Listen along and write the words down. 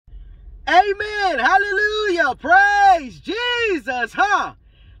Amen. Hallelujah. Praise Jesus.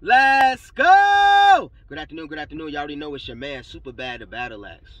 Let's go. Good afternoon. Good afternoon. You already know it's your man, Super Bad the Battle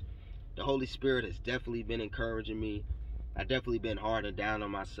Axe. The Holy Spirit has definitely been encouraging me. I've definitely been hard and down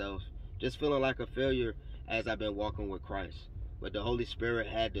on myself. Just feeling like a failure as I've been walking with Christ. But the Holy Spirit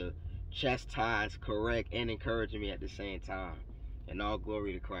had to chastise, correct, and encourage me at the same time. And all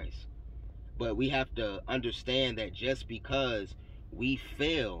glory to Christ. But we have to understand that just because we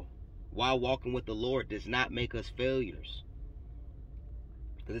fail while walking with the Lord does not make us failures.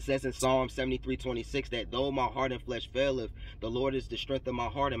 Because it says in Psalm 73:26 that though my heart and flesh faileth, the Lord is the strength of my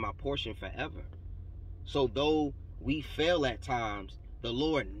heart and my portion forever. So though we fail at times, the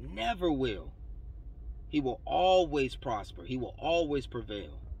Lord never will. He will always prosper. He will always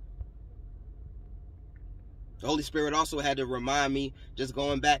prevail. The Holy Spirit also had to remind me, just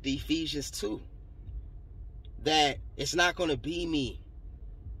going back to Ephesians 2, that it's not going to be me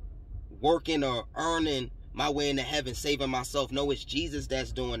working or earning my way into heaven, saving myself. No, it's Jesus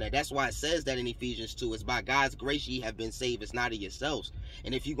that's doing that. That's why it says that in Ephesians 2. It's by God's grace ye have been saved. It's not of yourselves.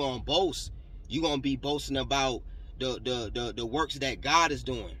 And if you're going to boast, you're going to be boasting about the works that God is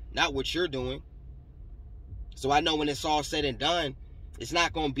doing, not what you're doing. So I know when it's all said and done, it's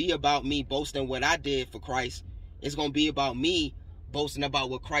not going to be about me boasting what I did for Christ. It's going to be about me boasting about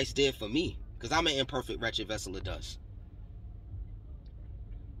what Christ did for me. Because I'm an imperfect, wretched vessel of dust.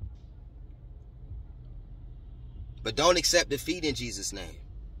 But don't accept defeat in Jesus' name.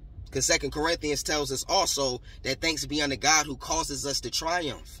 Because 2 Corinthians tells us also that thanks be unto God who causes us to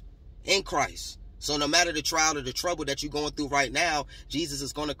triumph in Christ. So no matter the trial or the trouble that you're going through right now, Jesus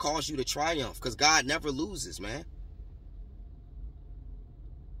is going to cause you to triumph. Because God never loses, man.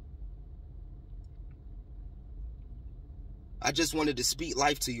 I just wanted to speak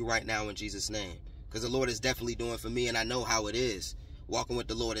life to you right now in Jesus' name. Because the Lord is definitely doing for me, and I know how it is. Walking with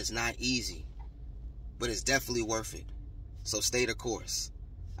the Lord is not easy. But it's definitely worth it. So stay the course.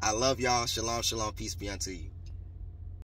 I love y'all. Shalom, shalom. Peace be unto you.